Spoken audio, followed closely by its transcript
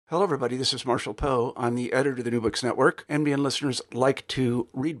Hello, everybody. This is Marshall Poe. I'm the editor of the New Books Network. NBN listeners like to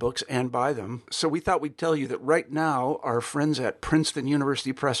read books and buy them. So we thought we'd tell you that right now, our friends at Princeton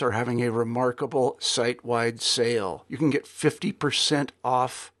University Press are having a remarkable site-wide sale. You can get 50%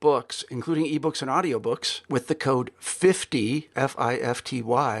 off books, including ebooks and audiobooks, with the code 50,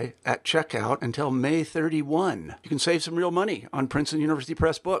 F-I-F-T-Y, at checkout until May 31. You can save some real money on Princeton University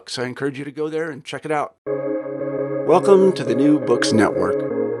Press books. I encourage you to go there and check it out. Welcome to the New Books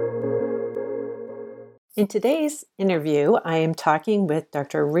Network. In today's interview, I am talking with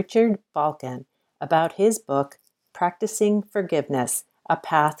Dr. Richard Balkin about his book, Practicing Forgiveness, A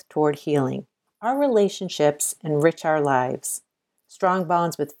Path Toward Healing. Our relationships enrich our lives. Strong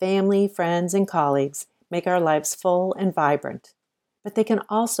bonds with family, friends, and colleagues make our lives full and vibrant, but they can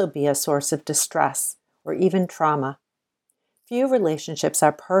also be a source of distress or even trauma. Few relationships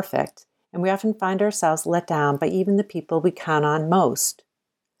are perfect, and we often find ourselves let down by even the people we count on most.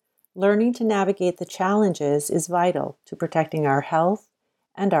 Learning to navigate the challenges is vital to protecting our health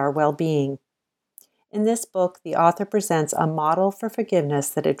and our well-being. In this book, the author presents a model for forgiveness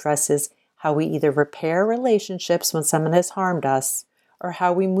that addresses how we either repair relationships when someone has harmed us, or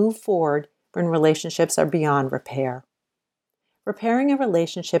how we move forward when relationships are beyond repair. Repairing a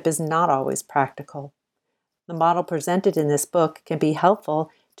relationship is not always practical. The model presented in this book can be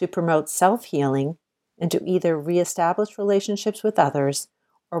helpful to promote self-healing and to either reestablish relationships with others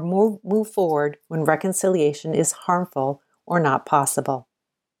or move forward when reconciliation is harmful or not possible.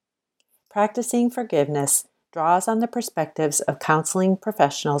 Practicing Forgiveness draws on the perspectives of counseling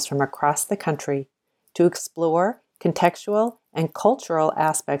professionals from across the country to explore contextual and cultural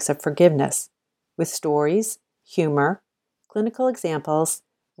aspects of forgiveness with stories, humor, clinical examples,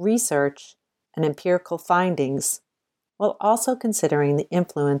 research, and empirical findings, while also considering the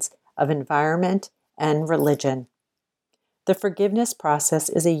influence of environment and religion. The forgiveness process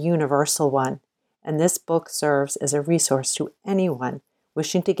is a universal one, and this book serves as a resource to anyone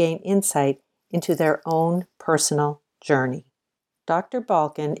wishing to gain insight into their own personal journey. Dr.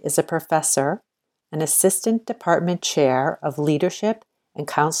 Balkin is a professor, an assistant department chair of leadership and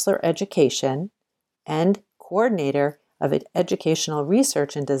counselor education, and coordinator of educational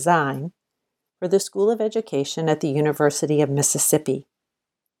research and design for the School of Education at the University of Mississippi.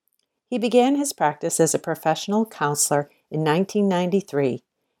 He began his practice as a professional counselor in 1993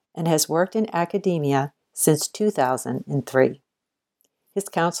 and has worked in academia since 2003. His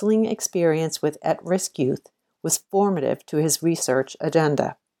counseling experience with at-risk youth was formative to his research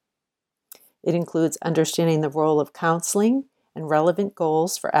agenda. It includes understanding the role of counseling and relevant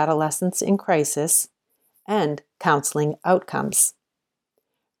goals for adolescents in crisis and counseling outcomes.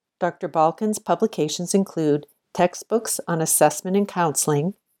 Dr. Balkin's publications include textbooks on assessment and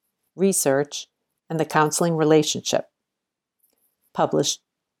counseling, research, and the counseling relationship, published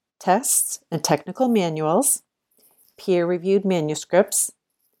tests and technical manuals, peer-reviewed manuscripts,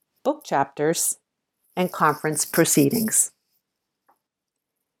 book chapters, and conference proceedings.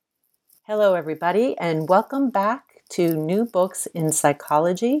 Hello, everybody, and welcome back to New Books in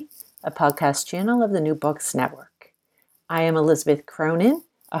Psychology, a podcast channel of the New Books Network. I am Elizabeth Cronin,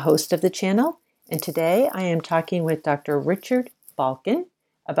 a host of the channel, and today I am talking with Dr. Richard Balkin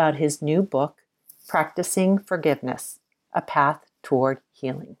about his new book, Practicing Forgiveness, A Path Toward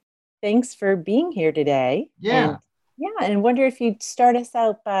Healing. Thanks for being here today. Yeah. And wonder if you'd start us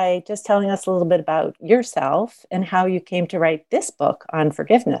out by just telling us a little bit about yourself and how you came to write this book on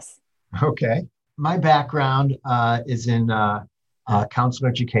forgiveness. Okay. My background is in counselor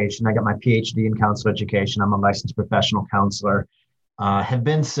education. I got my PhD in counselor education. I'm a licensed professional counselor. I've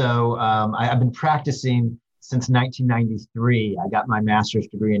been practicing since 1993. I got my master's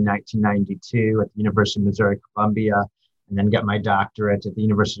degree in 1992 at the University of Missouri, Columbia, and then got my doctorate at the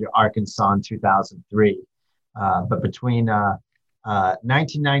University of Arkansas in 2003. But between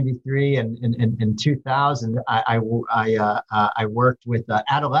 1993 and 2000, I worked with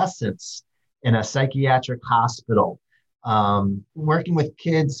adolescents in a psychiatric hospital, working with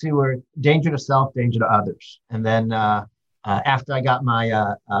kids who were danger to self, danger to others. And then after I got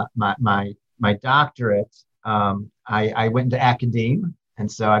my doctorate, I went into academia.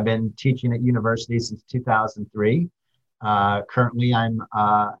 And so I've been teaching at university since 2003. Currently, I'm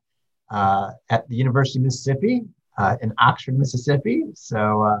at the University of Mississippi in Oxford, Mississippi.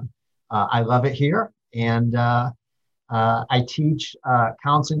 So I love it here. And I teach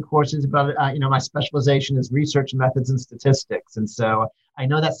counseling courses, but my specialization is research methods and statistics. And so I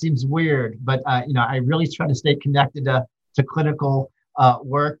know that seems weird, but I really try to stay connected to clinical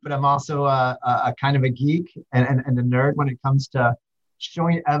work. But I'm also a kind of a geek and a nerd when it comes to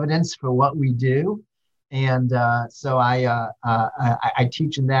showing evidence for what we do. And so I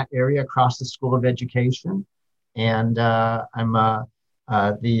teach in that area across the School of Education. And I'm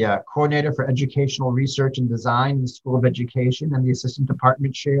the coordinator for educational research and design in the School of Education and the assistant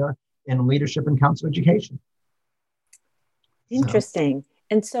department chair in leadership and council education. Interesting.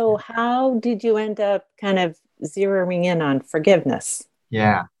 And so how did you end up kind of zeroing in on forgiveness?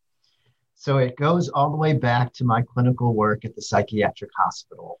 Yeah. So it goes all the way back to my clinical work at the psychiatric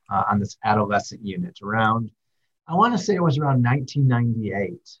hospital on this adolescent unit around, I want to say it was around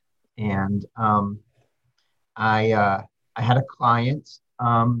 1998. And I had a client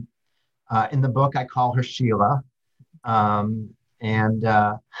in the book, I call her Sheila. And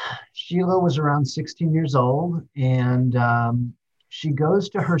Sheila was around 16 years old, and she goes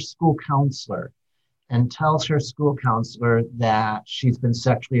to her school counselor and tells her school counselor that she's been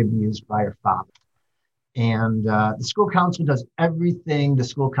sexually abused by her father. And the school counselor does everything the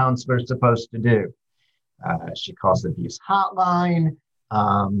school counselor is supposed to do. She calls the abuse hotline.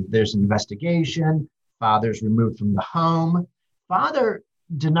 There's an investigation. Father's removed from the home. Father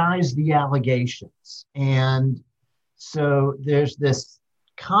denies the allegations. And so there's this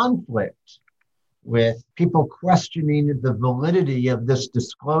conflict with people questioning the validity of this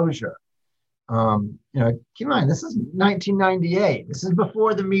disclosure. Keep in mind, this is 1998. This is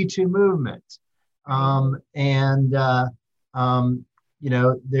before the Me Too movement. There's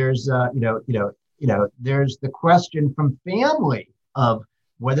the question from family of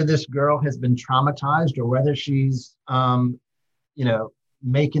whether this girl has been traumatized or whether she's,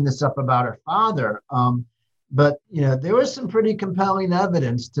 making this up about her father. But there was some pretty compelling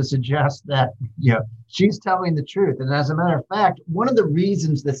evidence to suggest that, she's telling the truth. And as a matter of fact, one of the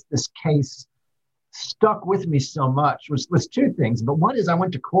reasons this case stuck with me so much was two things. But one is I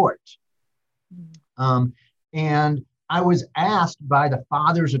went to court. And I was asked by the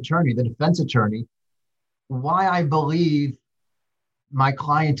father's attorney, the defense attorney, why I believe my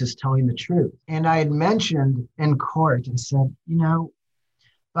client is telling the truth. And I had mentioned in court, I said,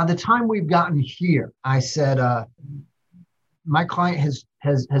 by the time we've gotten here, I said, my client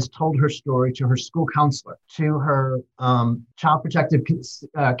has told her story to her school counselor, to her child protective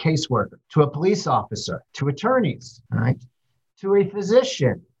caseworker, to a police officer, to attorneys, right? To a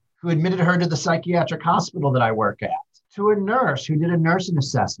physician who admitted her to the psychiatric hospital that I work at, to a nurse who did a nursing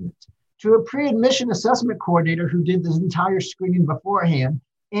assessment, to a pre-admission assessment coordinator who did this entire screening beforehand,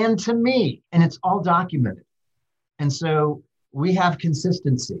 and to me, and it's all documented. And so we have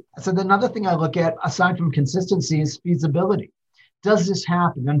consistency. So another thing I look at, aside from consistency, is feasibility. Does this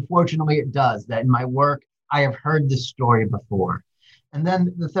happen? Unfortunately, it does. That in my work, I have heard this story before. And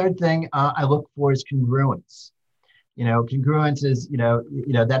then the third thing I look for is congruence. Congruence is,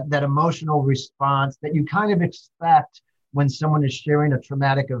 that emotional response that you kind of expect when someone is sharing a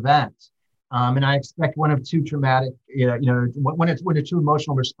traumatic event. And I expect one of two traumatic, one of two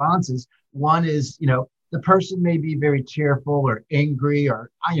emotional responses. One is, the person may be very tearful or angry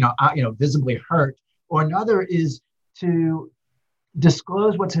or, visibly hurt, or another is to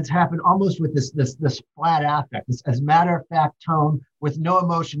disclose what has happened almost with this flat affect, this as matter-of-fact tone with no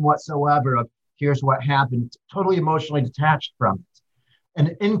emotion whatsoever of here's what happened, totally emotionally detached from it.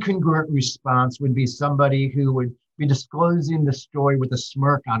 An incongruent response would be somebody who would be disclosing the story with a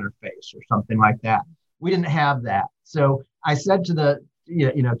smirk on her face or something like that. We didn't have that. So I said to the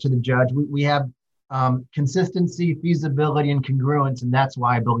judge, we have consistency, feasibility, and congruence, and that's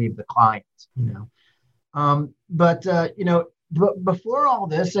why I believe the client. But before all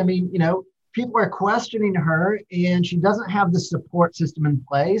this, people are questioning her, and she doesn't have the support system in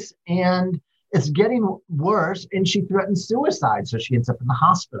place, and it's getting worse, and she threatens suicide, so she ends up in the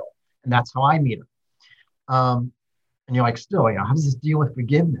hospital, and that's how I meet her. And you're like, still, how does this deal with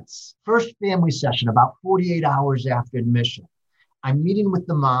forgiveness? First family session, about 48 hours after admission. I'm meeting with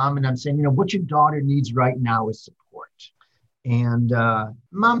the mom and I'm saying, what your daughter needs right now is support. And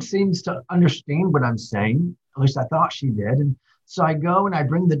mom seems to understand what I'm saying. At least I thought she did. And so I go and I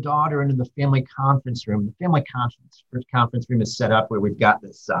bring the daughter into the family conference room. The family conference room is set up where we've got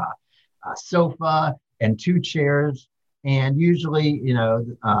this sofa and two chairs. And usually,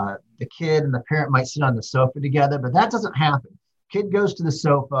 the kid and the parent might sit on the sofa together, but that doesn't happen. Kid goes to the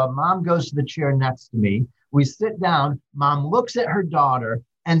sofa, mom goes to the chair next to me. We sit down, mom looks at her daughter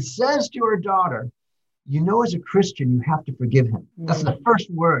and says to her daughter, as a Christian, you have to forgive him. That's the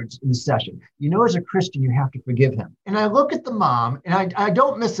first words in the session. As a Christian, you have to forgive him. And I look at the mom and I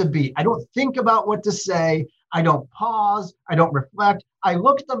don't miss a beat. I don't think about what to say. I don't pause. I don't reflect. I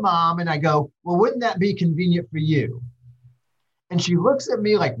look at the mom and I go, well, wouldn't that be convenient for you? And she looks at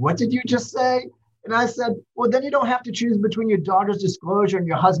me like, what did you just say? And I said, well, then you don't have to choose between your daughter's disclosure and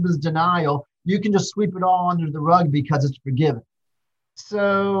your husband's denial. you can just sweep it all under the rug because it's forgiven.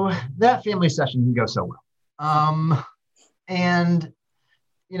 So that family session can go so well. And,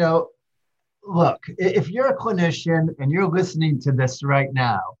 you know, look, if you're a clinician and you're listening to this right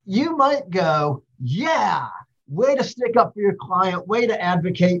now, you might go, yeah, way to stick up for your client, way to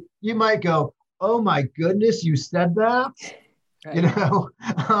advocate. You might go, oh my goodness, you said that. Right. You know,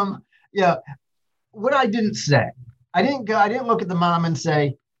 yeah. What I didn't say, I didn't look at the mom and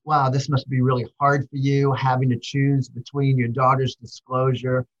say, wow, this must be really hard for you having to choose between your daughter's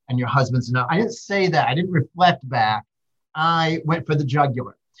disclosure and your husband's no. I didn't say that. I didn't reflect back. I went for the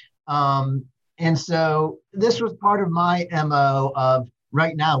jugular. And so this was part of my MO of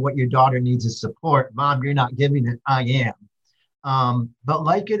right now, what your daughter needs is support. Mom, you're not giving it. I am. But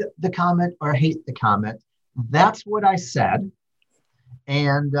like it, the comment or hate the comment, that's what I said.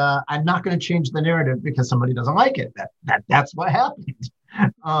 And I'm not going to change the narrative because somebody doesn't like it. That's what happened.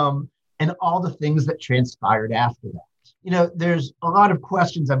 And all the things that transpired after that. You know, there's a lot of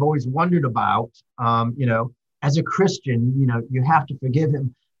questions I've always wondered about. You know, as a Christian, you know, you have to forgive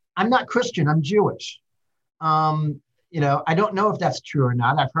him. I'm not Christian, I'm Jewish. You know, I don't know if that's true or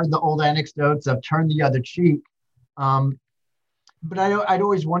not. I've heard the old anecdotes of turn the other cheek. But I'd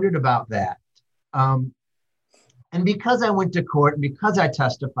always wondered about that. And because I went to court, and because I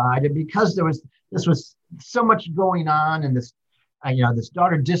testified, and because this was so much going on, and this, you know, this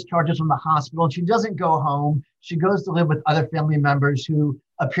daughter discharges from the hospital, and she doesn't go home. She goes to live with other family members who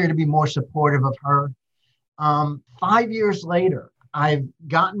appear to be more supportive of her. 5 years later, I've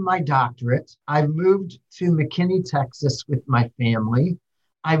gotten my doctorate. I've moved to McKinney, Texas with my family.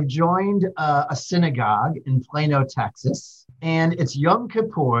 I've joined a synagogue in Plano, Texas, and it's Yom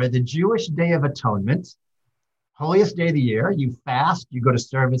Kippur, the Jewish Day of Atonement, holiest day of the year. You fast, you go to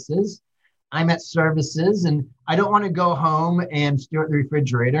services. I'm at services, and I don't want to go home and stare at the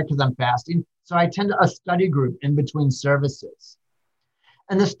refrigerator because I'm fasting. So I attend a study group in between services.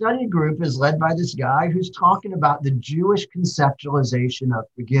 And the study group is led by this guy who's talking about the Jewish conceptualization of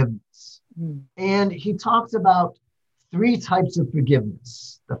forgiveness. And he talks about 3 types of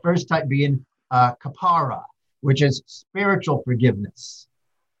forgiveness. The first type being kapara, which is spiritual forgiveness.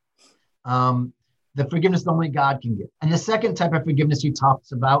 The forgiveness only God can give. And the second type of forgiveness he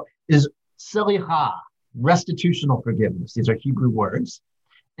talks about is selicha, restitutional forgiveness. These are Hebrew words.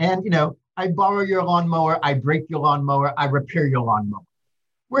 And, you know, I borrow your lawnmower, I break your lawnmower, I repair your lawnmower.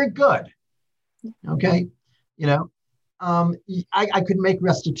 We're good. Okay. You know, I could make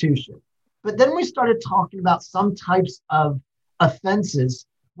restitution. But then we started talking about some types of offenses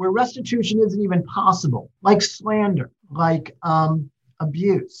where restitution isn't even possible, like slander, like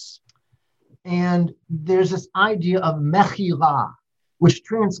abuse. And there's this idea of mechila, which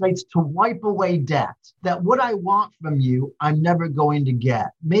translates to wipe away debt, that what I want from you, I'm never going to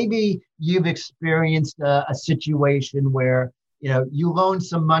get. Maybe you've experienced a situation where, you know, you loaned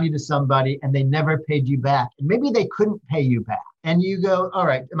some money to somebody and they never paid you back. And maybe they couldn't pay you back. And you go, all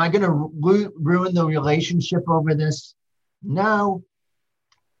right, am I going to ruin the relationship over this? No.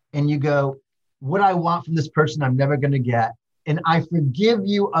 And you go, what I want from this person, I'm never going to get. And I forgive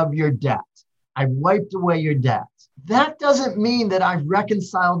you of your debt. I've wiped away your debt. That doesn't mean that I've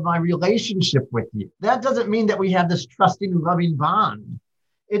reconciled my relationship with you. That doesn't mean that we have this trusting and loving bond.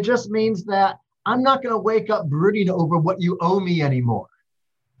 It just means that I'm not going to wake up brooding over what you owe me anymore.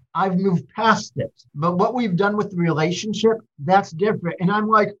 I've moved past it. But what we've done with the relationship, that's different. And I'm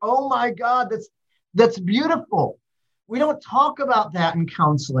like, oh my God, that's beautiful. We don't talk about that in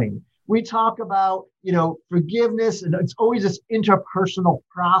counseling. We talk about, you know, forgiveness, and it's always this interpersonal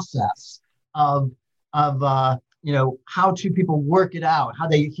process of you know, how two people work it out, how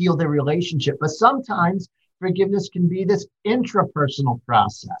they heal their relationship. But sometimes forgiveness can be this intrapersonal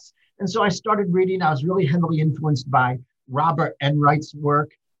process. And so I started reading. I was really heavily influenced by Robert Enright's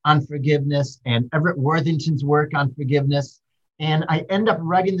work on forgiveness and Everett Worthington's work on forgiveness. And I end up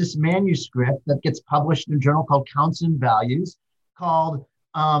writing this manuscript that gets published in a journal called Counseling Values, called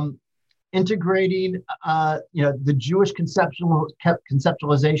Integrating the Jewish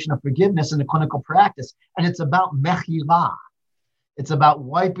conceptualization of forgiveness in the clinical practice. And it's about mechila. It's about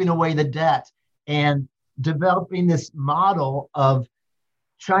wiping away the debt and developing this model of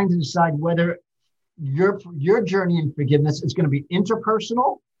trying to decide whether your journey in forgiveness is going to be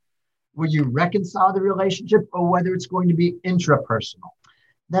interpersonal, where you reconcile the relationship, or whether it's going to be intrapersonal.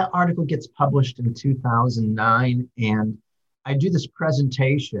 That article gets published in 2009, and I do this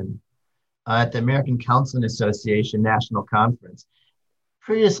presentation at the American Counseling Association National Conference.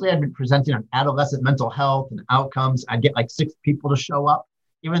 Previously, I'd been presenting on adolescent mental health and outcomes. I'd get like 6 people to show up,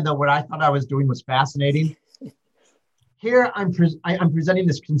 even though what I thought I was doing was fascinating. here I'm presenting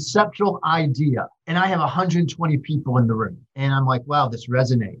this conceptual idea, and I have 120 people in the room. And I'm like, wow, this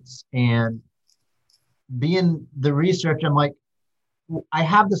resonates. And being the researcher, I'm like, I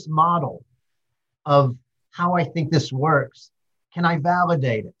have this model of how I think this works. Can I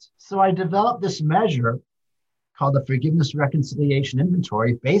validate it? So I developed this measure called the Forgiveness Reconciliation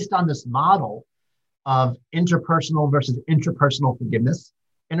Inventory based on this model of interpersonal versus intrapersonal forgiveness,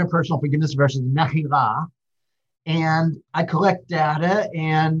 interpersonal forgiveness versus mechila. And I collect data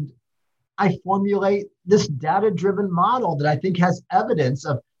and I formulate this data-driven model that I think has evidence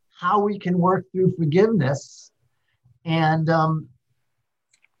of how we can work through forgiveness. And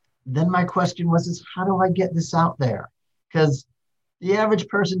then my question was, how do I get this out there? Because the average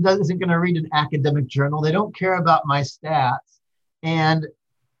person isn't going to read an academic journal. They don't care about my stats. And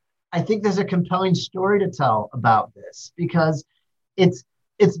I think there's a compelling story to tell about this because it's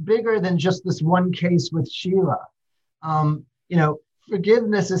bigger than just this one case with Sheila.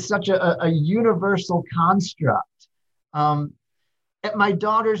 Forgiveness is such a universal construct. At my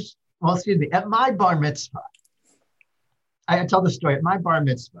bar mitzvah, I tell the story. At my bar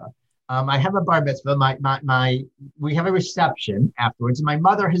mitzvah, I have a bar mitzvah. We have a reception afterwards. And my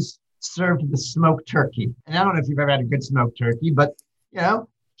mother has served the smoked turkey. And I don't know if you've ever had a good smoked turkey, but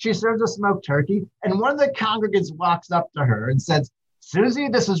she serves a smoked turkey. And one of the congregants walks up to her and says, "Susie,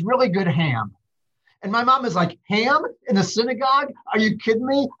 this is really good ham." And my mom is like, "Ham in the synagogue? Are you kidding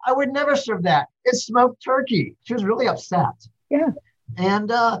me? I would never serve that. It's smoked turkey." She was really upset. Yeah.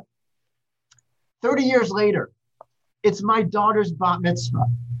 And 30 years later, it's my daughter's bat mitzvah.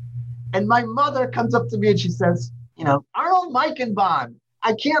 And my mother comes up to me and she says, "Arnold Meichenbaum,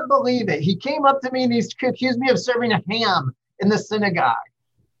 I can't believe it. He came up to me and he accused me of serving a ham in the synagogue."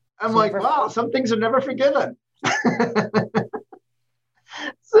 I'm like, wow, some things are never forgiven.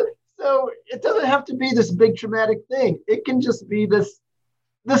 So it doesn't have to be this big traumatic thing. It can just be this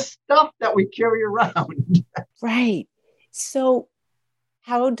stuff that we carry around. Right. So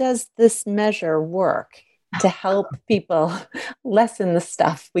how does this measure work to help people lessen the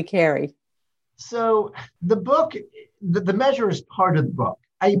stuff we carry? So the book, the measure is part of the book.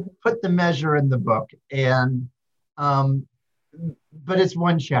 I put the measure in the book, and but it's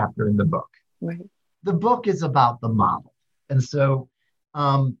one chapter in the book. Right. The book is about the model. And so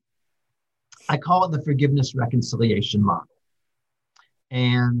I call it the Forgiveness Reconciliation Model.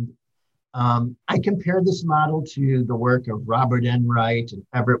 And I compare this model to the work of Robert Enright and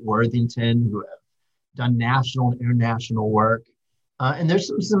Everett Worthington, who have done national and international work. And there's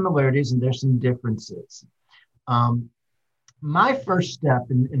some similarities and there's some differences. My first step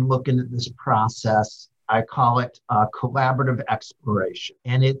in looking at this process, I call it collaborative exploration.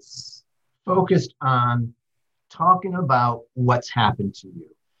 And it's focused on talking about what's happened to you.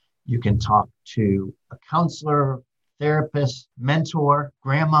 You can talk to a counselor, therapist, mentor,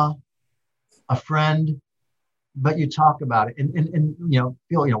 grandma, a friend, but you talk about it and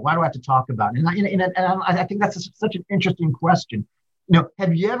feel, why do I have to talk about it? And I think that's such an interesting question.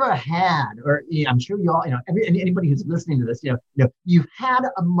 Have you ever had, or I'm sure you all, anybody who's listening to this, you've had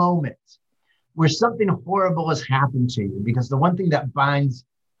a moment where something horrible has happened to you, because the one thing that binds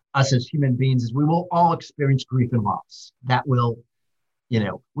us as human beings is we will all experience grief and loss. That will, we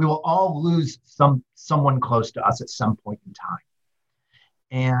will all lose someone close to us at some point in time.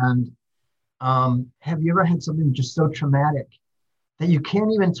 And have you ever had something just so traumatic that you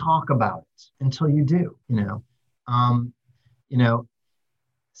can't even talk about it until you do?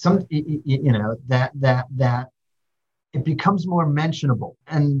 That it becomes more mentionable.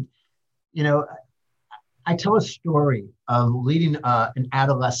 And I tell a story of leading an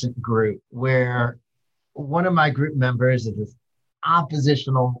adolescent group where one of my group members is this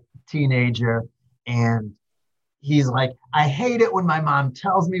oppositional teenager, and he's like, "I hate it when my mom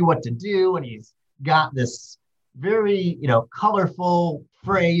tells me what to do," and he's got this very colorful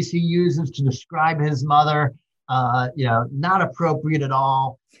phrase he uses to describe his mother, not appropriate at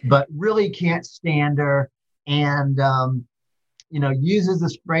all, but really can't stand her, and uses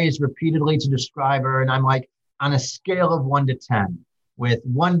this phrase repeatedly to describe her. And I'm like, on a scale of 1 to 10, with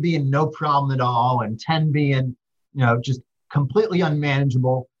 1 being no problem at all and 10 being just completely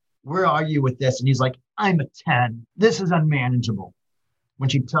unmanageable, where are you with this? And he's like, "I'm a 10. This is unmanageable," when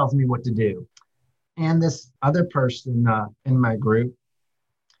she tells me what to do. And this other person in my group,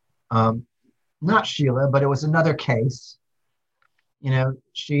 not Sheila, but it was another case,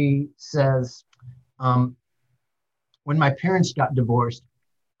 she says, "When my parents got divorced,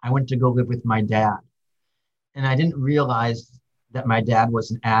 I went to go live with my dad. And I didn't realize that my dad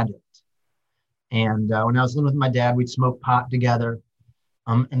was an addict. And when I was living with my dad, we'd smoke pot together.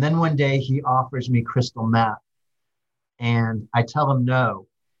 And then one day he offers me crystal meth. and I tell him no,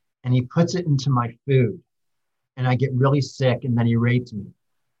 and he puts it into my food, and I get really sick, and then he rapes me.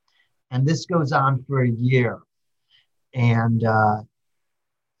 And this goes on for a year. And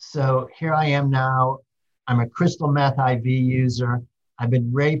so here I am now. I'm a crystal meth IV user. I've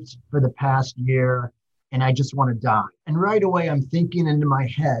been raped for the past year, and I just want to die. And right away, I'm thinking into my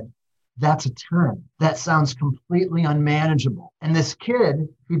head, that's a 10. That sounds completely unmanageable. And this kid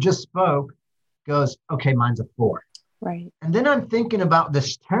who just spoke goes, okay, mine's a 4. Right. And then I'm thinking about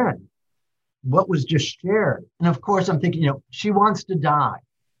this 10, what was just shared. And of course, I'm thinking, she wants to die.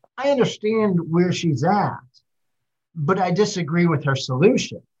 I understand where she's at, but I disagree with her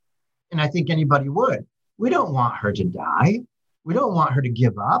solution. And I think anybody would. We don't want her to die. We don't want her to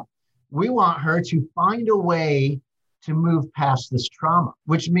give up. We want her to find a way to move past this trauma,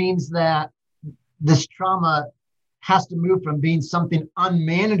 which means that this trauma has to move from being something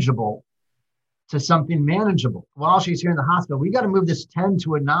unmanageable to something manageable. While she's here in the hospital, we got to move this 10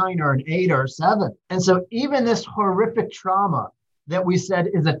 to a 9 or an 8 or a 7. And so even this horrific trauma that we said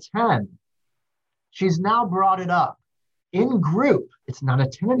is a 10, she's now brought it up in group. It's not a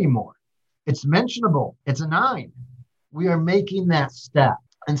 10 anymore. It's mentionable. It's a 9. We are making that step.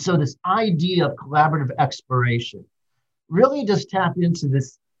 And so this idea of collaborative exploration really does tap into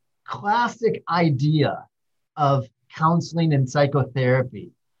this classic idea of counseling and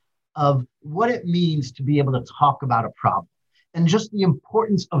psychotherapy, of what it means to be able to talk about a problem and just the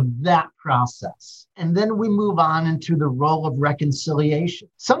importance of that process. And then we move on into the role of reconciliation.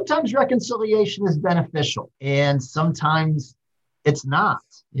 Sometimes reconciliation is beneficial and sometimes it's not,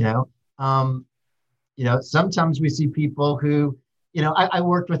 sometimes we see people who, I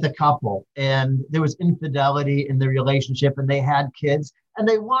worked with a couple and there was infidelity in the relationship and they had kids and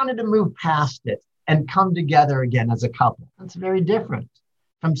they wanted to move past it and come together again as a couple. That's very different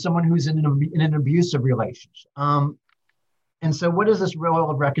from someone who's in an abusive relationship. And so what is this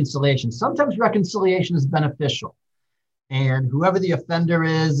role of reconciliation? Sometimes reconciliation is beneficial. And whoever the offender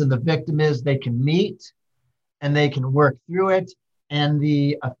is and the victim is, they can meet and they can work through it. And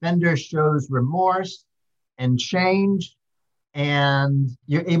the offender shows remorse and change. And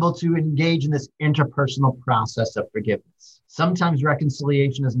you're able to engage in this interpersonal process of forgiveness. Sometimes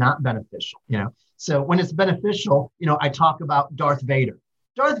reconciliation is not beneficial, So when it's beneficial, I talk about Darth Vader.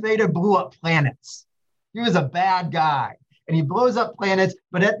 Darth Vader blew up planets. He was a bad guy and he blows up planets.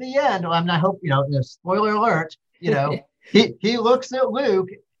 But at the end, I hope, spoiler alert, he looks at Luke,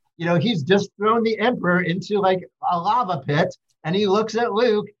 he's just thrown the Emperor into like a lava pit. And he looks at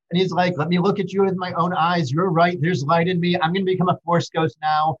Luke and he's like, let me look at you with my own eyes. You're right. There's light in me. I'm going to become a Force ghost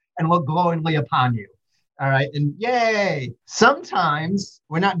now and look glowingly upon you. All right. And yay. Sometimes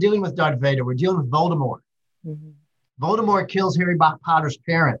we're not dealing with Darth Vader. We're dealing with Voldemort. Mm-hmm. Voldemort kills Harry Potter's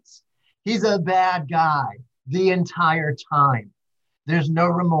parents. He's a bad guy the entire time. There's no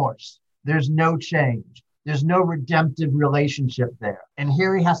remorse. There's no change. There's no redemptive relationship there. And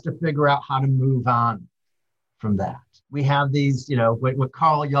Harry has to figure out how to move on from that. We have these, what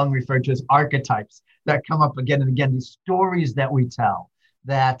Carl Jung referred to as archetypes that come up again and again, these stories that we tell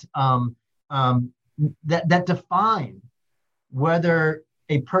that that define whether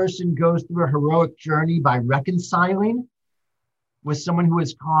a person goes through a heroic journey by reconciling with someone who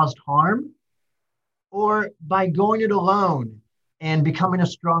has caused harm or by going it alone and becoming a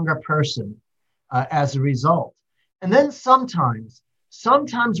stronger person as a result. And then sometimes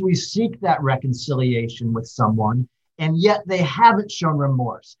we seek that reconciliation with someone and yet they haven't shown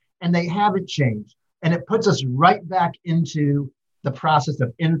remorse and they haven't changed. And it puts us right back into the process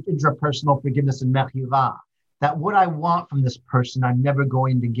of intrapersonal forgiveness and mechila, that what I want from this person, I'm never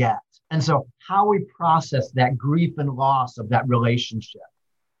going to get. And so how we process that grief and loss of that relationship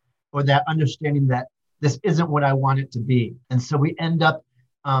or that understanding that this isn't what I want it to be. And so we end up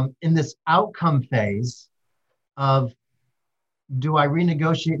in this outcome phase of, do I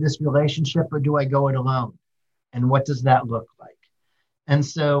renegotiate this relationship or do I go it alone? And what does that look like? And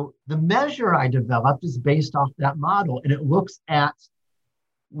so the measure I developed is based off that model. And it looks at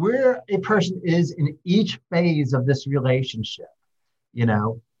where a person is in each phase of this relationship.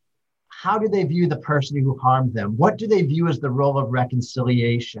 How do they view the person who harmed them? What do they view as the role of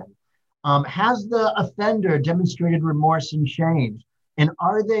reconciliation? Has the offender demonstrated remorse and change? And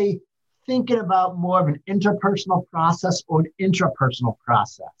are they thinking about more of an interpersonal process or an intrapersonal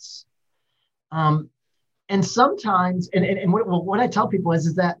process? And sometimes, and what I tell people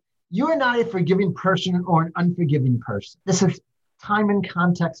is that you are not a forgiving person or an unforgiving person. This is time and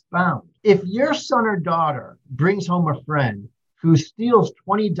context bound. If your son or daughter brings home a friend who steals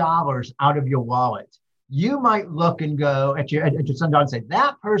 $20 out of your wallet, you might look and go at your son and daughter and say,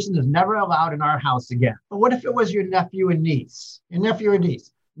 that person is never allowed in our house again. But what if it was your nephew and niece? Your nephew or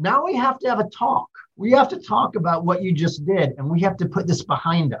niece? Now we have to have a talk. We have to talk about what you just did, and we have to put this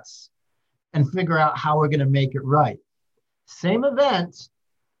behind us and figure out how we're going to make it right. Same event,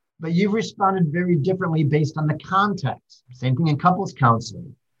 but you've responded very differently based on the context. Same thing in couples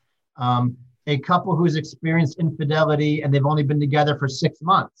counseling. A couple who's experienced infidelity and they've only been together for 6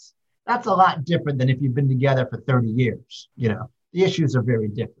 months. That's a lot different than if you've been together for 30 years. The issues are very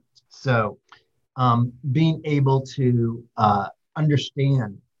different. So being able to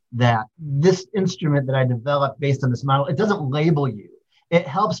understand that this instrument that I developed based on this model, it doesn't label you. It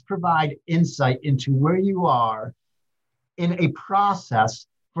helps provide insight into where you are in a process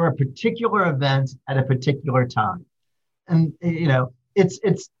for a particular event at a particular time. And,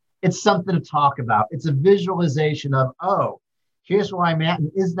 it's something to talk about. It's a visualization of, oh, here's where I'm at.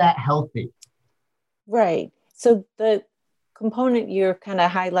 And is that healthy? Right. So the component you're kind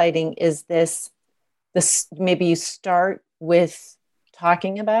of highlighting is this, maybe you start with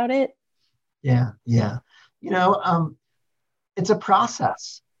talking about it. Yeah. It's a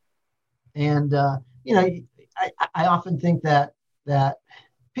process. And, I often think that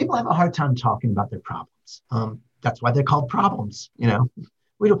people have a hard time talking about their problems. That's why they're called problems.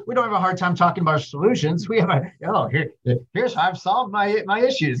 We don't have a hard time talking about our solutions. We have here's how I've solved my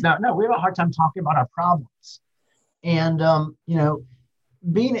issues. No, we have a hard time talking about our problems. And,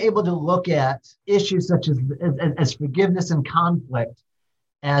 being able to look at issues such as forgiveness and conflict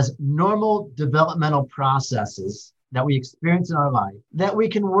as normal developmental processes that we experience in our life that we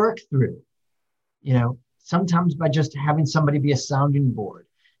can work through, sometimes by just having somebody be a sounding board.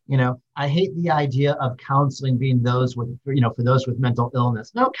 I hate the idea of counseling being for those with mental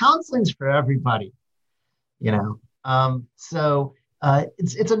illness. No, counseling's for everybody, So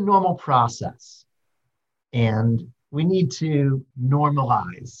it's a normal process, and we need to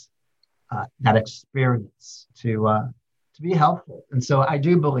normalize that experience to be helpful. And so I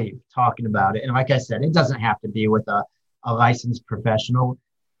do believe talking about it, and like I said, it doesn't have to be with a licensed professional.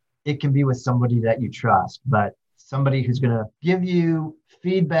 It can be with somebody that you trust, but somebody who's going to give you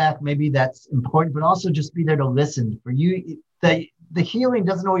feedback, maybe that's important, but also just be there to listen for you. The healing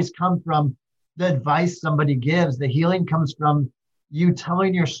doesn't always come from the advice somebody gives. The healing comes from you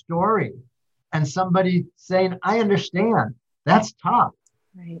telling your story and somebody saying, I understand. That's tough.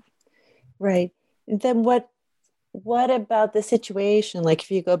 Right. And then what about the situation? Like if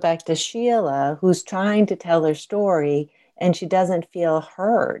you go back to Sheila, who's trying to tell her story and she doesn't feel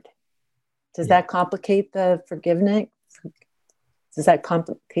heard. Does that complicate the forgiveness? Does that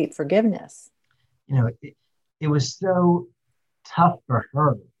complicate forgiveness? It was so tough for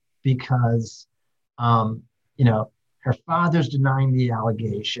her because, her father's denying the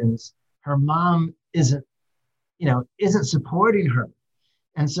allegations. Her mom isn't supporting her.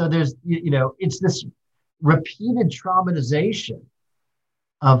 And so there's, it's this repeated traumatization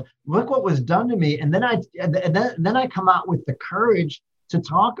of look what was done to me. And then I come out with the courage to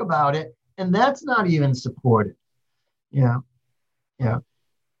talk about it. And that's not even supported. I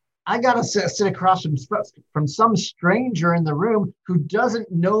got to sit across from some stranger in the room who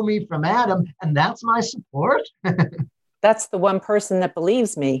doesn't know me from Adam. And that's my support. That's the one person that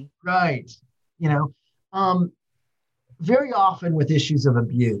believes me. Right. Very often with issues of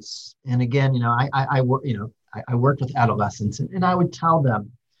abuse. And again, I worked with adolescents and I would tell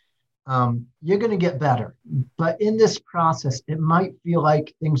them, you're going to get better. But in this process, it might feel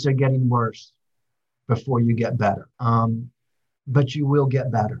like things are getting worse before you get better. But you will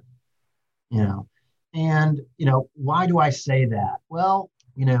get better, And, why do I say that? Well,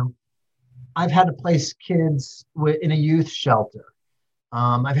 I've had to place kids in a youth shelter.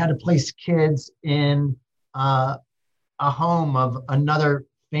 I've had to place kids in a home of another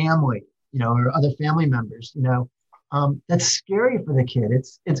family, or other family members, that's scary for the kid.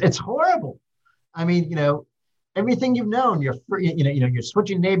 It's horrible. I mean, everything you've known, you're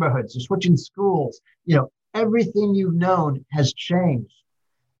switching neighborhoods, you're switching schools, everything you've known has changed.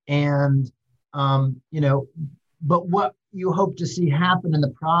 And, but what you hope to see happen in the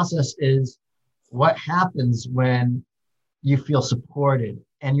process is what happens when you feel supported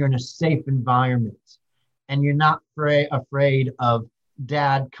and you're in a safe environment and you're not afraid of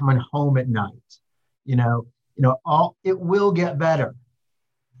dad coming home at night, it will get better,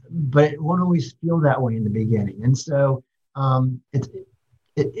 but it won't always feel that way in the beginning. And so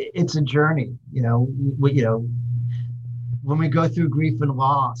it's a journey, when we go through grief and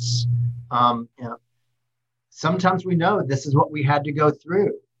loss, sometimes we know this is what we had to go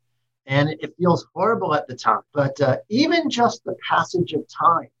through and it feels horrible at the time, but even just the passage of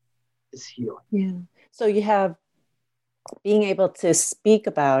time is healing. Yeah. So you have being able to speak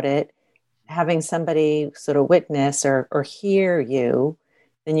about it, having somebody sort of witness or hear you,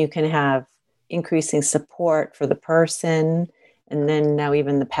 then you can have increasing support for the person. And then now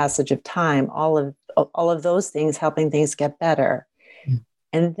even the passage of time, all of those things helping things get better.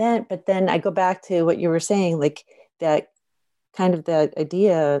 But then I go back to what you were saying, like that kind of the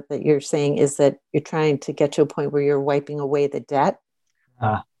idea that you're saying is that you're trying to get to a point where you're wiping away the debt.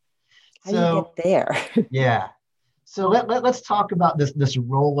 How do you get there? Yeah. So let's talk about this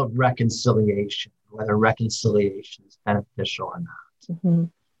role of reconciliation, whether reconciliation is beneficial or not.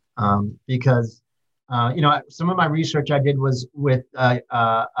 Mm-hmm. Because some of my research I did was with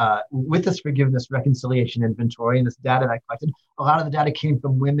this forgiveness reconciliation inventory and this data that I collected. A lot of the data came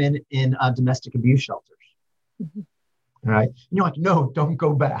from women in domestic abuse shelters. Mm-hmm. All right, and you're like, no, don't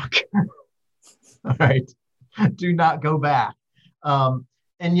go back. All right, do not go back. And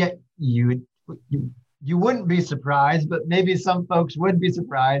yet you wouldn't be surprised, but maybe some folks would be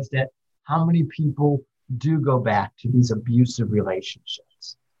surprised at how many people do go back to these abusive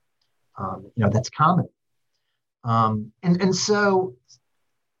relationships. That's common. And so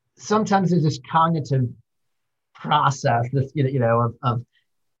sometimes there's this cognitive process, this, of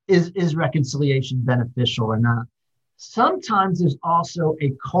is reconciliation beneficial or not? Sometimes there's also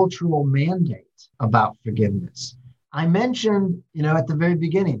a cultural mandate about forgiveness. I mentioned, at the very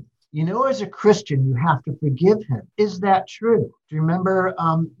beginning, as a Christian, you have to forgive him. Is that true? Do you remember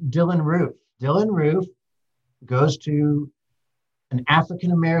Dylan Roof? Dylan Roof goes to an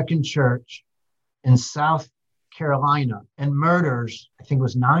African-American church in South Carolina and murders, I think it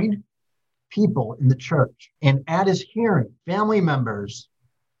was 9 people in the church. And at his hearing, family members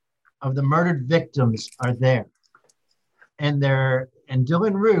of the murdered victims are there. And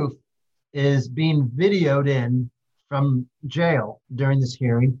Dylan Roof is being videoed in from jail during this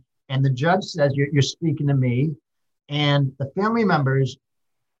hearing. And the judge says, you're speaking to me. And the family members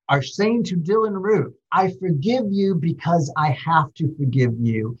are saying to Dylan Roof, I forgive you because I have to forgive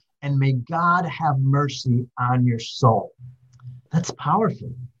you. And may God have mercy on your soul. That's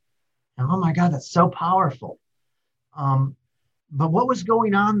powerful. And oh my God, that's so powerful. But what was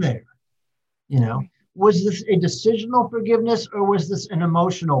going on there? Was this a decisional forgiveness or was this an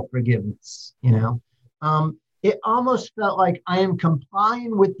emotional forgiveness? It almost felt like I am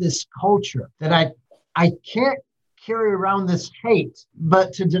complying with this culture that I can't carry around this hate,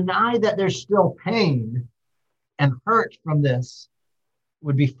 but to deny that there's still pain and hurt from this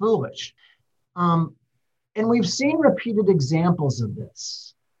would be foolish. And we've seen repeated examples of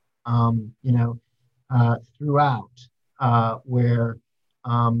this, throughout, where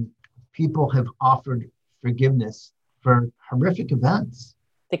people have offered forgiveness for horrific events.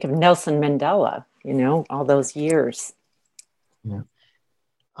 Think of Nelson Mandela, all those years. Yeah.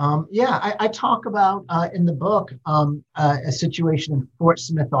 I talk about in the book a situation in Fort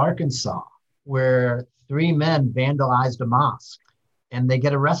Smith, Arkansas, where 3 men vandalized a mosque and they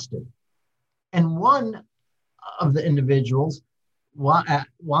get arrested. And one of the individuals,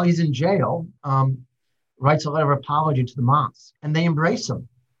 while he's in jail, writes a letter of apology to the mosque, and they embrace him.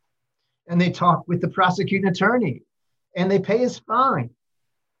 And they talk with the prosecuting attorney, and they pay his fine.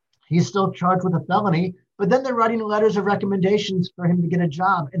 He's still charged with a felony, but then they're writing letters of recommendations for him to get a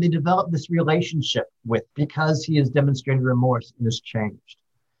job, and they develop this relationship because he has demonstrated remorse and has changed.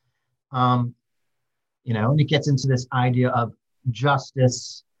 And it gets into this idea of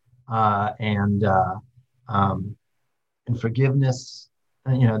justice and forgiveness.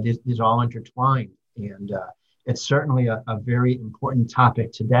 These are all intertwined, and it's certainly a very important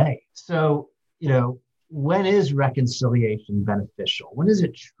topic today. So, when is reconciliation beneficial? When is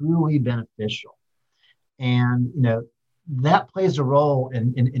it truly beneficial? And, that plays a role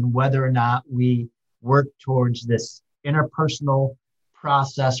in whether or not we work towards this interpersonal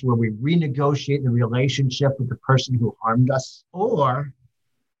process where we renegotiate the relationship with the person who harmed us, or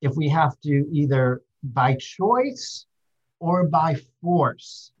if we have to either by choice or by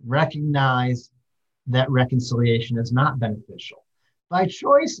force recognize that reconciliation is not beneficial. By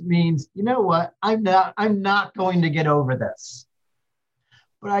choice means, I'm not going to get over this.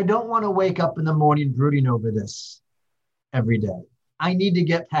 But I don't want to wake up in the morning brooding over this every day. I need to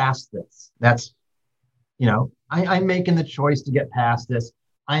get past this. That's, I'm making the choice to get past this.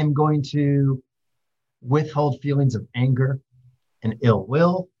 I am going to withhold feelings of anger and ill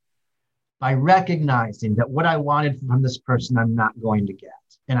will by recognizing that what I wanted from this person, I'm not going to get.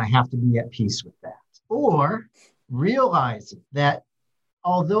 And I have to be at peace with that. Or realizing that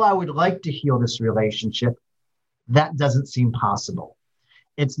although I would like to heal this relationship, that doesn't seem possible.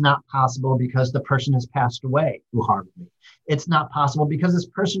 It's not possible because the person has passed away who harmed me. It's not possible because this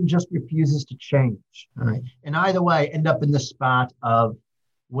person just refuses to change. All right. And either way, I end up in the spot of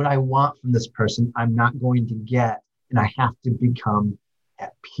what I want from this person, I'm not going to get, and I have to become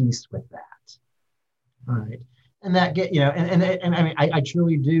at peace with that. All right. And that and I mean, I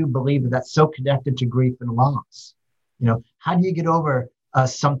truly do believe that that's so connected to grief and loss. How do you get over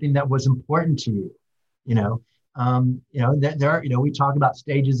something that was important to you? We talk about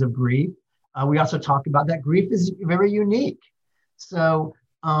stages of grief. We also talk about that grief is very unique. So,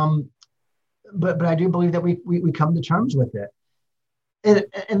 but I do believe that we come to terms with it.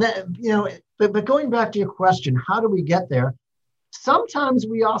 And that, but going back to your question, how do we get there? Sometimes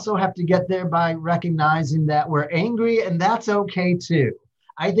we also have to get there by recognizing that we're angry, and that's okay too.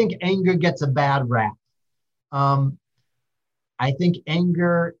 I think anger gets a bad rap. I think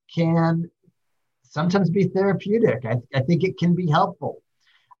anger can sometimes be therapeutic. I think it can be helpful.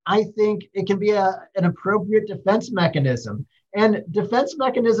 I think it can be an appropriate defense mechanism. And defense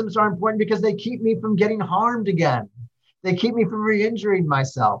mechanisms are important because they keep me from getting harmed again. They keep me from re-injuring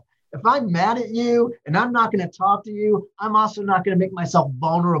myself. If I'm mad at you and I'm not going to talk to you, I'm also not going to make myself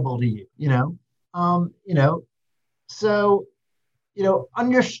vulnerable to you, So,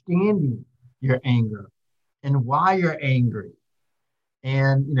 understanding your anger and why you're angry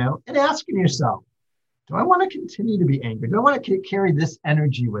and asking yourself, do I want to continue to be angry? Do I want to carry this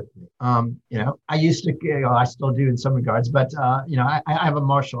energy with me? I used to, I still do in some regards, but, I have a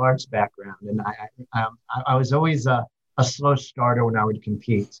martial arts background and I was always a slow starter when I would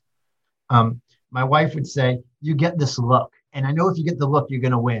compete. My wife would say, you get this look. And I know if you get the look, you're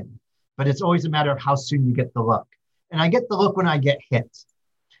going to win. But it's always a matter of how soon you get the look. And I get the look when I get hit.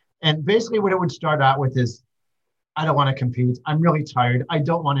 And basically what it would start out with is, I don't want to compete. I'm really tired. I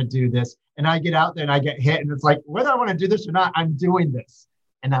don't want to do this. And I get out there and I get hit. And it's like, whether I want to do this or not, I'm doing this.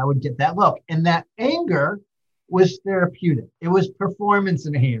 And I would get that look. And that anger was therapeutic. It was performance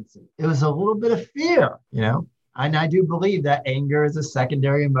enhancing. It was a little bit of fear, And I do believe that anger is a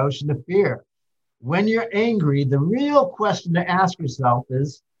secondary emotion to fear. When you're angry, the real question to ask yourself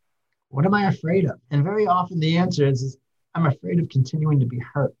is, what am I afraid of? And very often the answer is I'm afraid of continuing to be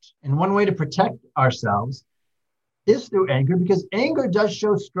hurt. And one way to protect ourselves is through anger, because anger does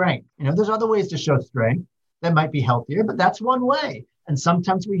show strength. There's other ways to show strength that might be healthier, but that's one way. And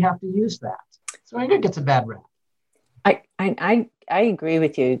sometimes we have to use that. So anger gets a bad rap. I agree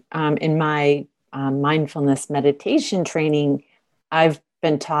with you. In my mindfulness meditation training, I've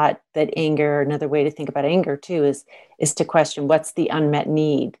been taught that anger, another way to think about anger too, is to question what's the unmet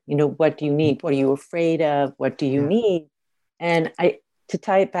need. What do you need? What are you afraid of? What do you need? And to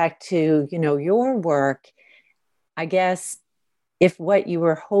tie it back to, your work, I guess if what you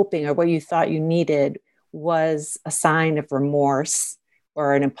were hoping or what you thought you needed was a sign of remorse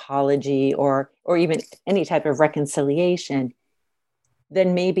or an apology or even any type of reconciliation,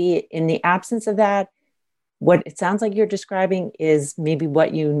 then maybe in the absence of that, what it sounds like you're describing is maybe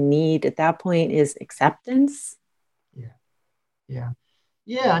what you need at that point is acceptance. Yeah.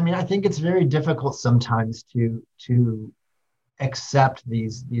 I mean, I think it's very difficult sometimes to accept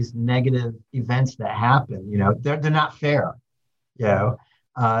these negative events that happen. They're not fair.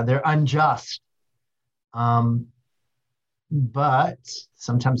 They're unjust. But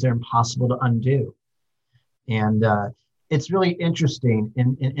sometimes they're impossible to undo. And it's really interesting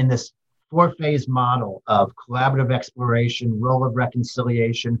in this 4-phase model of collaborative exploration, role of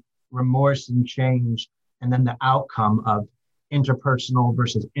reconciliation, remorse and change, and then the outcome of interpersonal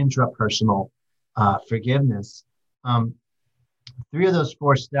versus intrapersonal forgiveness. 3 of those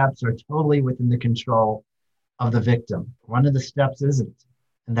 4 steps are totally within the control of the victim. One of the steps isn't,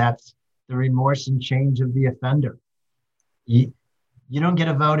 and that's the remorse and change of the offender. You don't get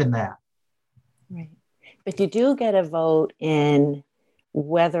a vote in that. Right. But you do get a vote in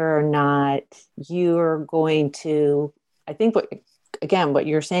whether or not you're going to, I think what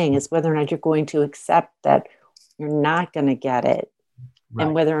you're saying is whether or not you're going to accept that you're not going to get it. Right.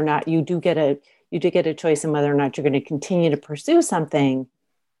 And whether or not you do get a choice in whether or not you're going to continue to pursue something.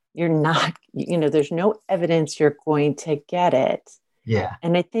 You're not, there's no evidence you're going to get it. Yeah.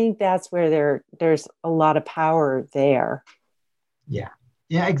 And I think that's where there's a lot of power there. Yeah,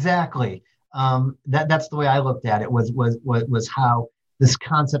 exactly. That's the way I looked at it was how this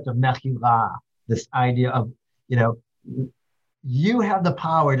concept of mechila, this idea of, you have the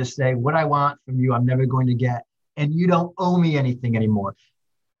power to say what I want from you, I'm never going to get, and you don't owe me anything anymore.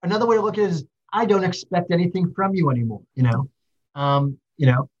 Another way to look at it is I don't expect anything from you anymore.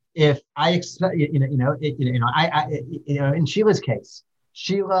 If I expect, in Sheila's case,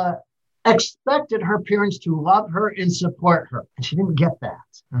 Sheila expected her parents to love her and support her. And she didn't get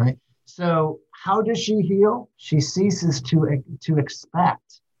that. Right. So how does she heal? She ceases to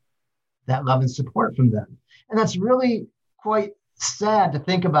expect that love and support from them. And that's really quite sad to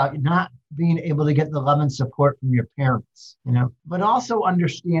think about, not being able to get the love and support from your parents, but also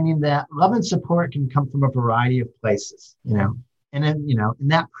understanding that love and support can come from a variety of places, and then, in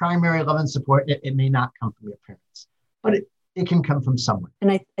that primary love and support, it may not come from your parents, but it can come from somewhere.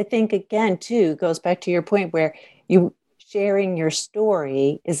 And I think, again, too, goes back to your point where you sharing your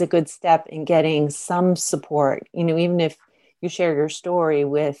story is a good step in getting some support, even if you share your story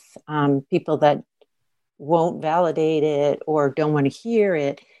with people that won't validate it or don't want to hear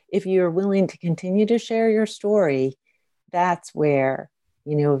it. If you're willing to continue to share your story, that's where,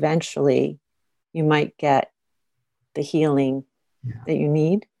 eventually you might get the healing that you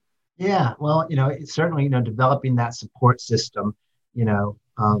need. Yeah. Well, it's certainly, developing that support system, that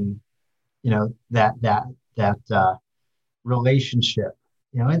relationship,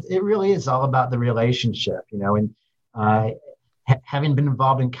 it really is all about the relationship, and having been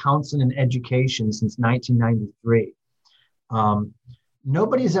involved in counseling and education since 1993,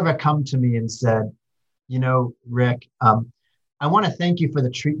 nobody's ever come to me and said, Rick, I want to thank you for the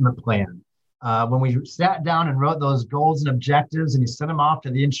treatment plan. When we sat down and wrote those goals and objectives and you sent them off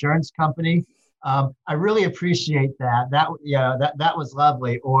to the insurance company, I really appreciate that. That was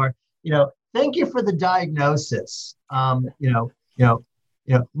lovely. Or, thank you for the diagnosis.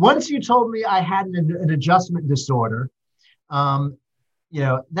 Once you told me I had an adjustment disorder,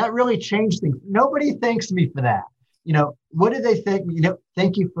 that really changed things. Nobody thanks me for that. What do they think?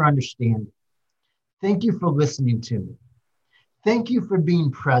 Thank you for understanding. Thank you for listening to me. Thank you for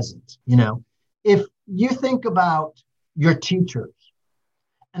being present. If you think about your teachers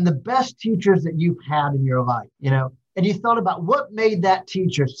and the best teachers that you've had in your life, and you thought about what made that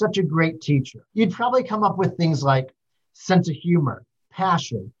teacher such a great teacher, you'd probably come up with things like sense of humor,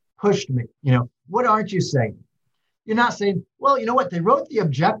 passion, pushed me. What aren't you saying? You're not saying, well, you know what? They wrote the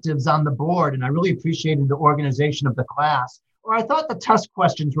objectives on the board and I really appreciated the organization of the class. Or I thought the test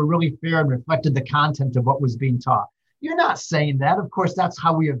questions were really fair and reflected the content of what was being taught. You're not saying that. Of course, that's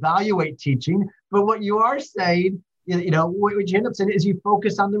how we evaluate teaching. But what you are saying, what you end up saying is you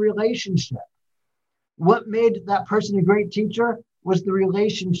focus on the relationship. What made that person a great teacher was the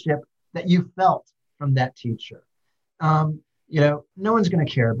relationship that you felt from that teacher. No one's going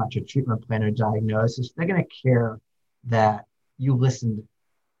to care about your treatment plan or diagnosis. They're going to care that you listened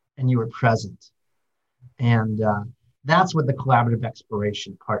and you were present. And that's what the collaborative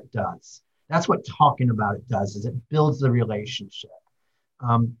exploration part does. That's what talking about it does, is it builds the relationship.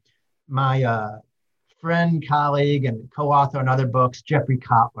 My friend, colleague, and co-author on other books, Jeffrey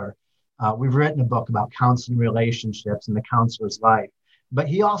Kotler, we've written a book about counseling relationships and the counselor's life. But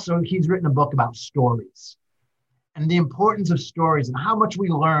he's written a book about stories and the importance of stories and how much we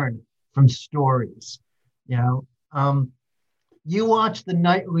learn from stories. You watch the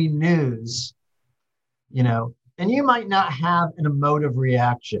nightly news, and you might not have an emotive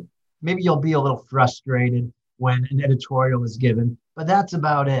reaction. Maybe you'll be a little frustrated when an editorial is given, but that's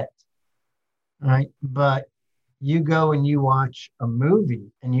about it, right? But you go and you watch a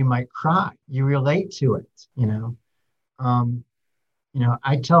movie and you might cry. You relate to it,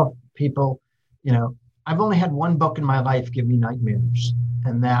 I tell people, I've only had one book in my life give me nightmares,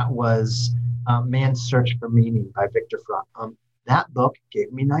 and that was Man's Search for Meaning by Viktor Frankl. That book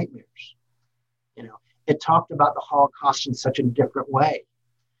gave me nightmares. It talked about the Holocaust in such a different way.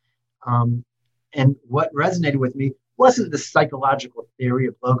 And what resonated with me wasn't the psychological theory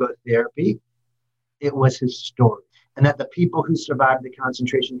of logotherapy. It was his story. And that the people who survived the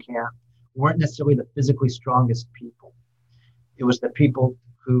concentration camp weren't necessarily the physically strongest people. It was the people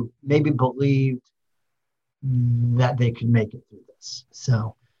who maybe believed that they could make it through this.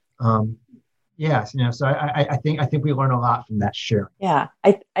 So, yes, so I think we learn a lot from that sharing. Yeah,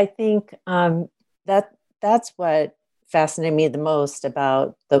 I think that's what fascinated me the most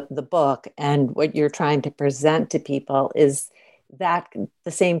about the book and what you're trying to present to people is that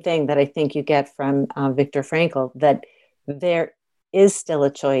the same thing that I think you get from Viktor Frankl, that there is still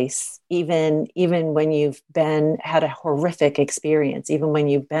a choice, even when you've had a horrific experience, even when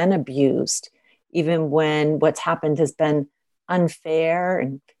you've been abused, even when what's happened has been unfair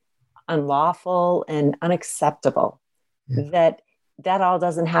and unlawful and unacceptable. Yeah. That all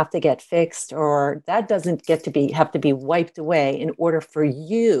doesn't have to get fixed, or that doesn't have to be wiped away in order for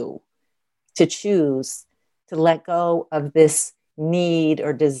you to choose to let go of this need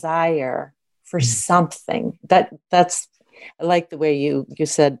or desire for something. That's I like the way you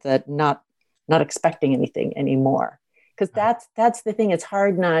said that, not expecting anything anymore, because that's the thing. It's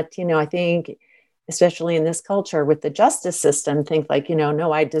hard not, I think, especially in this culture with the justice system, think like,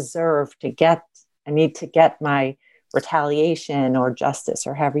 no, I need to get my retaliation or justice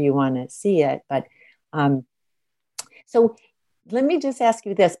or however you want to see it. But so let me just ask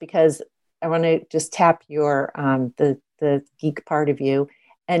you this, because I want to just tap your the geek part of you.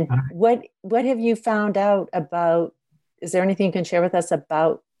 And what have you found out about? Is there anything you can share with us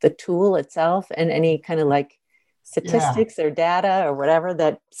about the tool itself and any kind of like statistics or data or whatever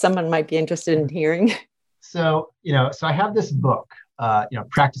that someone might be interested in hearing? So I have this book,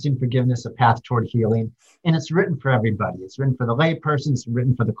 Practicing Forgiveness, A Path Toward Healing, and it's written for everybody. It's written for the layperson. It's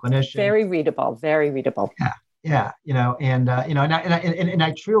written for the clinician. Very readable. Very readable. Yeah. And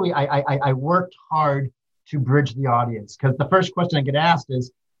I truly worked hard to bridge the audience, because the first question I get asked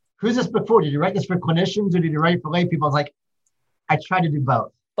is, who's this book for? Did you write this for clinicians or did you write it for lay people? I was like, I try to do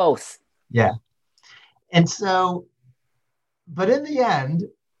both. Both. Yeah. And so, but in the end,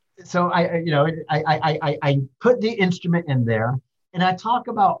 so I put the instrument in there and I talk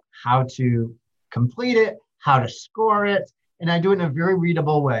about how to complete it, how to score it, and I do it in a very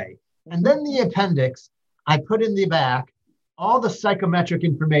readable way. And then the appendix, I put in the back all the psychometric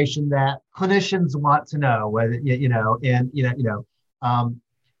information that clinicians want to know, whether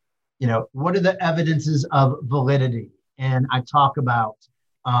what are the evidences of validity, and I talk about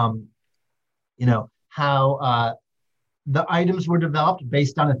how the items were developed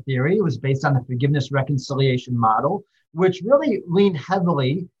based on a theory. It was based on the forgiveness reconciliation model, which really leaned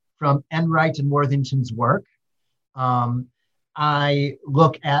heavily from Enright and Worthington's work. I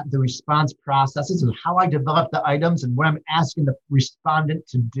look at the response processes and how I develop the items and what I'm asking the respondent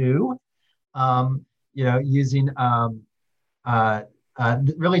to do, using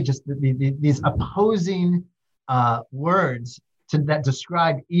really just these opposing words that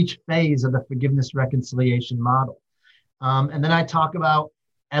describe each phase of the forgiveness reconciliation model. And then I talk about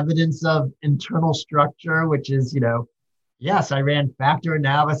evidence of internal structure, which is, yes, I ran factor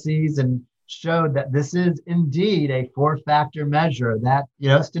analyses and showed that this is indeed a 4-factor measure that,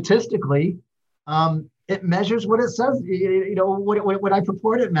 statistically, it measures what it says, what I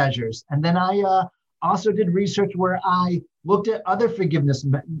purport it measures. And then I also did research where I looked at other forgiveness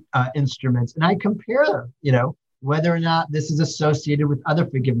instruments and I compare, whether or not this is associated with other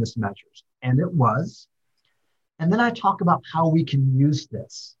forgiveness measures. And it was. And then I talk about how we can use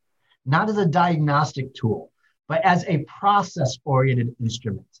this, not as a diagnostic tool, but as a process-oriented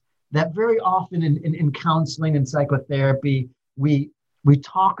instrument. That very often in counseling and psychotherapy, we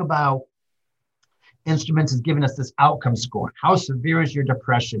talk about instruments as giving us this outcome score. How severe is your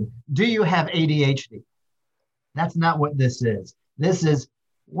depression? Do you have ADHD? That's not what this is. This is,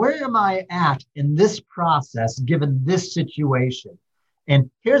 where am I at in this process given this situation? And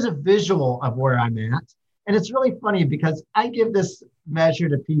here's a visual of where I'm at. And it's really funny because I give this measure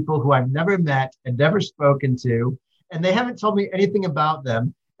to people who I've never met and never spoken to, and they haven't told me anything about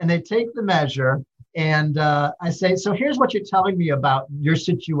them. And they take the measure and I say, so here's what you're telling me about your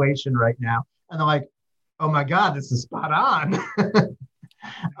situation right now. And they're like, oh my God, this is spot on.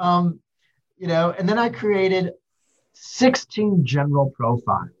 And then I created 16 general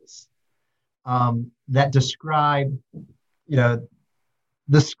profiles that describe,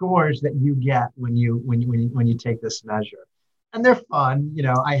 the scores that you get when you take this measure. And they're fun.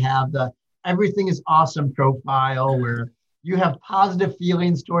 I have the everything is awesome profile where you have positive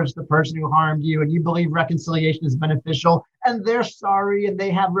feelings towards the person who harmed you and you believe reconciliation is beneficial and they're sorry and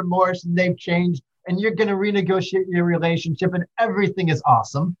they have remorse and they've changed and you're going to renegotiate your relationship and everything is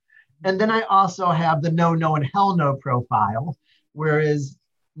awesome. And then I also have the no, no, and hell no profile, whereas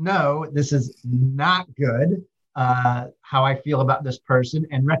no, this is not good, how I feel about this person,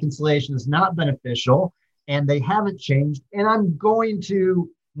 and reconciliation is not beneficial and they haven't changed and I'm going to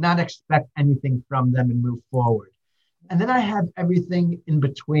not expect anything from them and move forward. And then I have everything in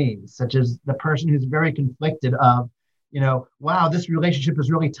between, such as the person who's very conflicted of, wow, this relationship is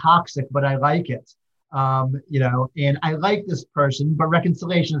really toxic, but I like it. And I like this person, but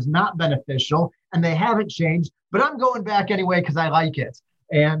reconciliation is not beneficial and they haven't changed, but I'm going back anyway because I like it.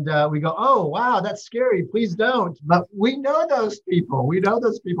 And we go, oh, wow, that's scary. Please don't. But we know those people. We know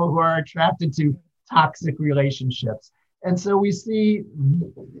those people who are attracted to toxic relationships. And so we see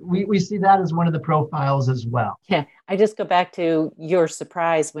that as one of the profiles as well. Yeah, I just go back to your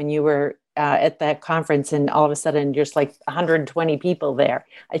surprise when you were at that conference and all of a sudden there's like 120 people there.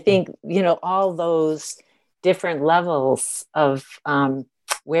 I think, all those different levels of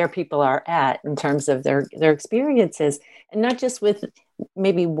where people are at in terms of their experiences, and not just with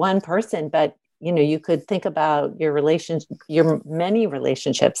maybe one person, but you could think about your your many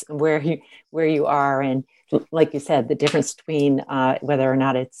relationships, and where you are, and like you said, the difference between whether or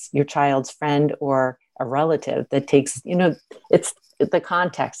not it's your child's friend or a relative. That takes, it's the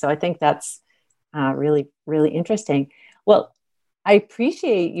context. So I think that's really, really interesting. Well, I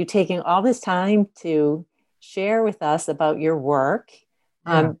appreciate you taking all this time to share with us about your work.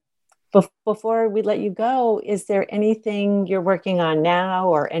 Yeah. Before we let you go, is there anything you're working on now,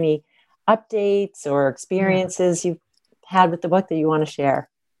 or any updates or experiences you've had with the book that you want to share?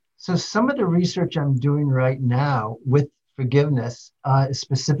 So some of the research I'm doing right now with forgiveness is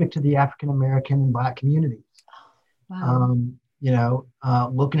specific to the African American and Black communities. Wow.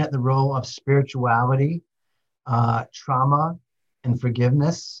 Looking at the role of spirituality, trauma, and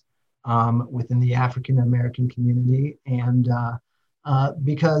forgiveness within the African American community, and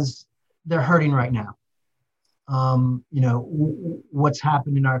because they're hurting right now. What's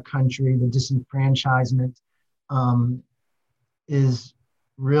happened in our country, the disenfranchisement, is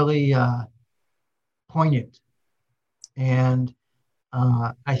really poignant. And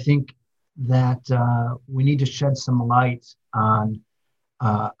I think that we need to shed some light on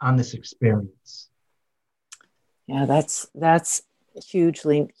this experience. Yeah, that's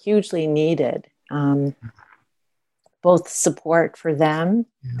hugely needed. Both support for them,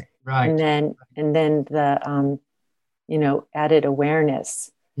 Yeah, right. and then the added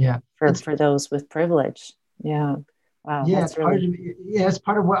awareness, Yeah, for those with privilege. Yeah, wow, yeah, that's really it's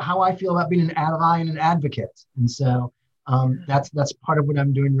part of how I feel about being an ally and an advocate. And so that's part of what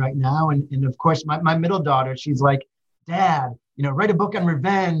I'm doing right now. And of course, my middle daughter, she's like, Dad, write a book on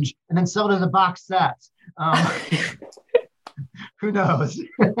revenge and then sell it as a box set. Who knows?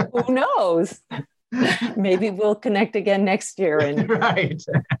 Who knows? Maybe we'll connect again next year and right.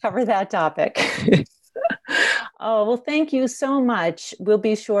 cover that topic. Oh, well, thank you so much. We'll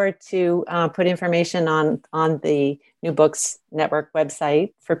be sure to put information on the New Books Network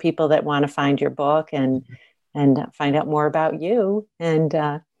website for people that want to find your book and find out more about you. And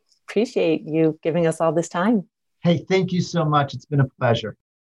appreciate you giving us all this time. Hey, thank you so much. It's been a pleasure.